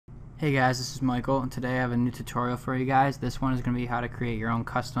Hey guys, this is Michael, and today I have a new tutorial for you guys. This one is going to be how to create your own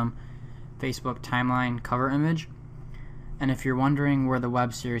custom Facebook timeline cover image. And if you're wondering where the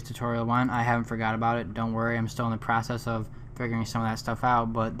web series tutorial went, I haven't forgot about it. Don't worry, I'm still in the process of figuring some of that stuff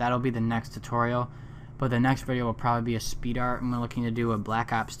out, but that'll be the next tutorial. But the next video will probably be a speed art. I'm looking to do a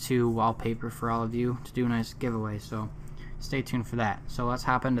Black Ops 2 wallpaper for all of you to do a nice giveaway, so stay tuned for that. So let's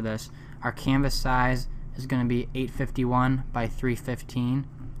hop into this. Our canvas size is going to be 851 by 315.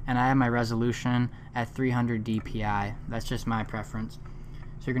 And I have my resolution at 300 dpi. That's just my preference.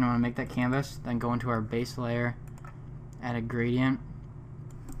 So you're going to want to make that canvas, then go into our base layer, add a gradient,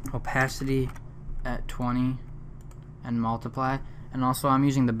 opacity at 20, and multiply. And also I'm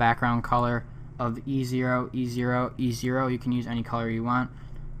using the background color of E0, E0, E0. You can use any color you want.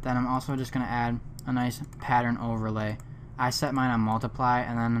 Then I'm also just going to add a nice pattern overlay. I set mine on multiply,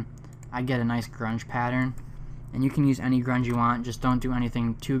 and then I get a nice grunge pattern. And you can use any grunge you want, just don't do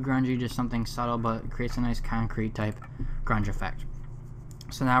anything too grungy, just something subtle, but it creates a nice concrete type grunge effect.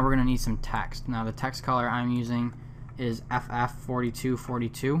 So now we're going to need some text. Now the text color I'm using is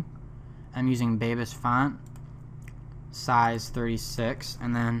FF4242. I'm using Behance font, size 36,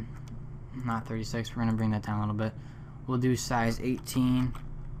 and then, not 36, we're going to bring that down a little bit. We'll do size 18.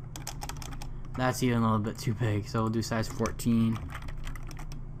 That's even a little bit too big, so we'll do size 14.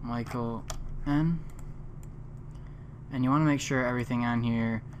 Michael N. And you want to make sure everything on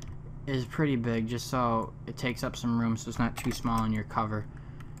here is pretty big, just so it takes up some room so it's not too small in your cover.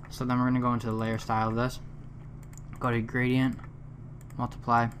 So then we're going to go into the layer style of this. Go to gradient,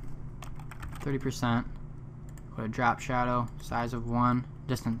 multiply, 30%, go to drop shadow, size of 1,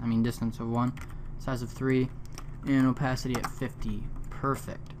 distance of 1, size of 3, and opacity at 50.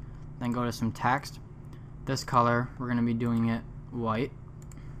 Perfect. Then go to some text. This color, we're going to be doing it white.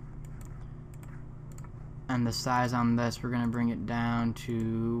 And the size on this, we're going to bring it down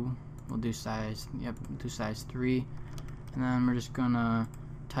to, we'll do size 3. And then we're just going to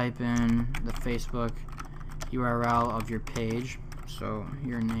type in the Facebook URL of your page, so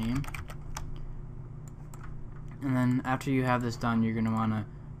your name. And then after you have this done, you're going to want to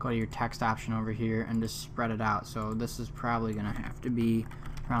go to your text option over here and just spread it out. So this is probably going to have to be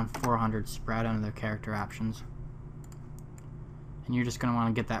around 400 spread under the character options. And you're just going to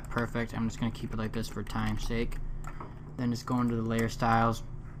want to get that perfect. I'm just going to keep it like this for time's sake. Then just go into the layer styles.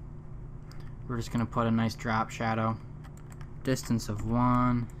 We're just going to put a nice drop shadow, distance of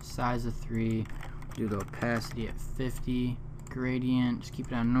 1, size of 3, do the opacity at 50, gradient, just keep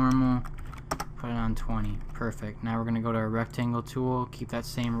it on normal, put it on 20. Perfect. Now we're going to go to our rectangle tool, keep that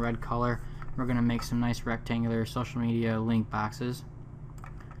same red color. We're going to make some nice rectangular social media link boxes,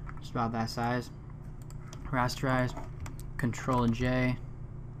 just about that size. Rasterize. Control J,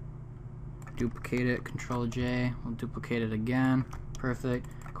 duplicate it, Control J, we'll duplicate it again, perfect.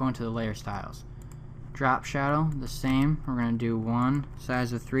 Go into the layer styles. Drop shadow, the same, we're going to do 1,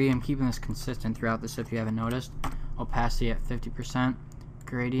 size of 3, I'm keeping this consistent throughout this if you haven't noticed. Opacity at 50%,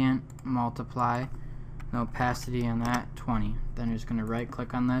 gradient, multiply, the opacity on that, 20. Then you're just going to right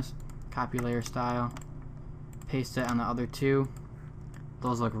click on this, copy layer style, paste it on the other two.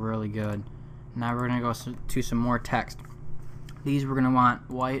 Those look really good. Now we're going to go to some more text. These we're going to want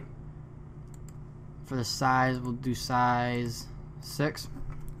white. For the size, we'll do size 6.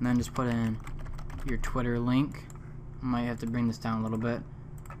 And then just put in your Twitter link. I might have to bring this down a little bit.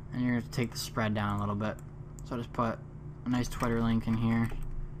 And you're going to take the spread down a little bit. So just put a nice Twitter link in here.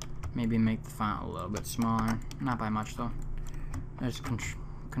 Maybe make the font a little bit smaller. Not by much though. Just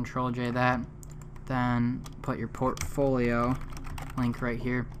Control J that. Then put your portfolio link right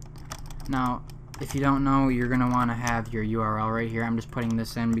here. Now, if you don't know, you're going to want to have your URL right here. I'm just putting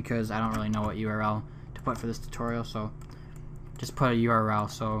this in because I don't really know what URL to put for this tutorial, so just put a URL.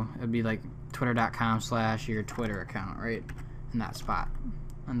 So it would be like twitter.com/ your Twitter account, right in that spot.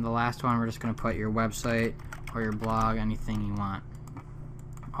 And the last one, we're just going to put your website or your blog, anything you want.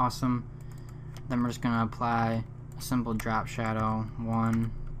 Awesome. Then we're just going to apply a simple drop shadow,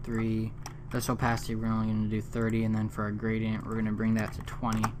 1, 3. This opacity, we're only going to do 30, and then for our gradient, we're going to bring that to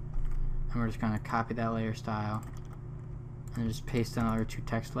 20. And we're just going to copy that layer style and just paste in other 2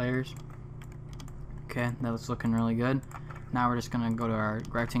 text layers. Okay, that's looking really good. Now we're just going to go to our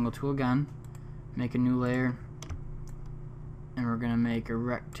rectangle tool again, make a new layer, and we're going to make a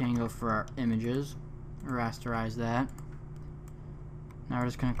rectangle for our images, rasterize that. Now we're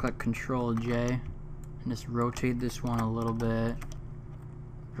just going to click Control J and just rotate this one a little bit,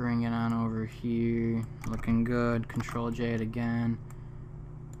 bring it on over here, looking good. Control J it again.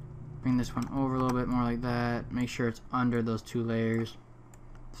 Bring this one over a little bit more like that. Make sure it's under those 2 layers.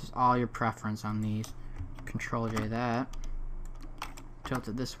 This is all your preference on these. Control J that. tilt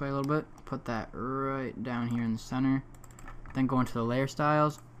it this way a little bit, put that right down here in the center. Then go into the layer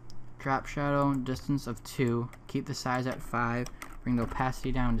styles, drop shadow, distance of 2, keep the size at 5, bring the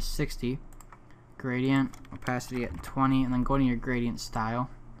opacity down to 60, gradient, opacity at 20, and then go to your gradient style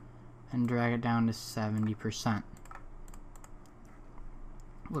and drag it down to 70%.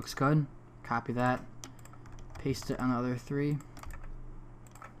 Looks good. Copy that, paste it on the other 3.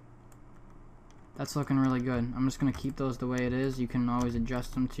 That's looking really good. I'm just going to keep those the way it is. You can always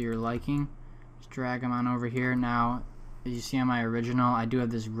adjust them to your liking. Just drag them on over here. Now, as you see on my original, I do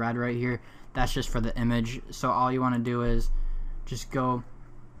have this red right here. That's just for the image. So all you want to do is just go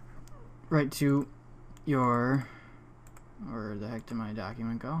right to your, where the heck did my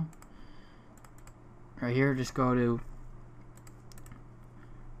document go? Right here, just go to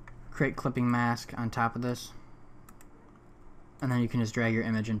create clipping mask on top of this. And then you can just drag your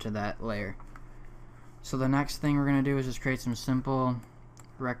image into that layer. So the next thing we're going to do is just create some simple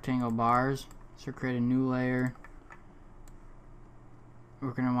rectangle bars. So create a new layer.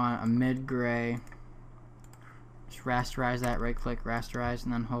 We're going to want a mid-gray. Just rasterize that, right click, rasterize,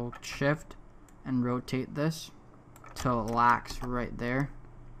 and then hold shift and rotate this till it locks right there.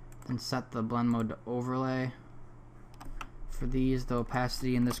 Then set the blend mode to overlay. For these, the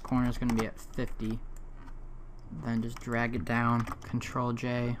opacity in this corner is going to be at 50. Then just drag it down, Control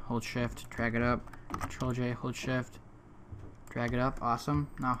J, hold shift, drag it up, Control J, hold shift, drag it up. Awesome.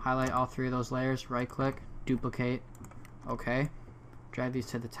 Now highlight all 3 of those layers, right click, duplicate, okay. Drag these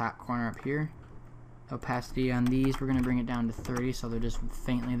to the top corner up here. Opacity on these, we're going to bring it down to 30 so they're just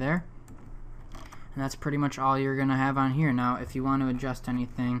faintly there. And that's pretty much all you're going to have on here. Now if you want to adjust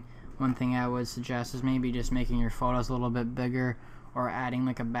anything, one thing I would suggest is maybe just making your photos a little bit bigger, or adding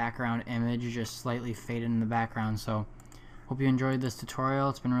like a background image just slightly faded in the background. So hope you enjoyed this tutorial.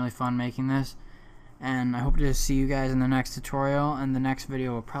 It's been really fun making this, and I hope to see you guys in the next tutorial. And the next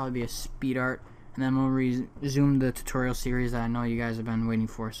video will probably be a speed art, and then we'll resume the tutorial series that I know you guys have been waiting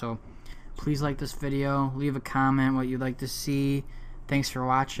for. So please like this video, leave a comment what you'd like to see. Thanks for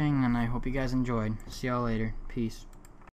watching, and I hope you guys enjoyed. See y'all later. Peace.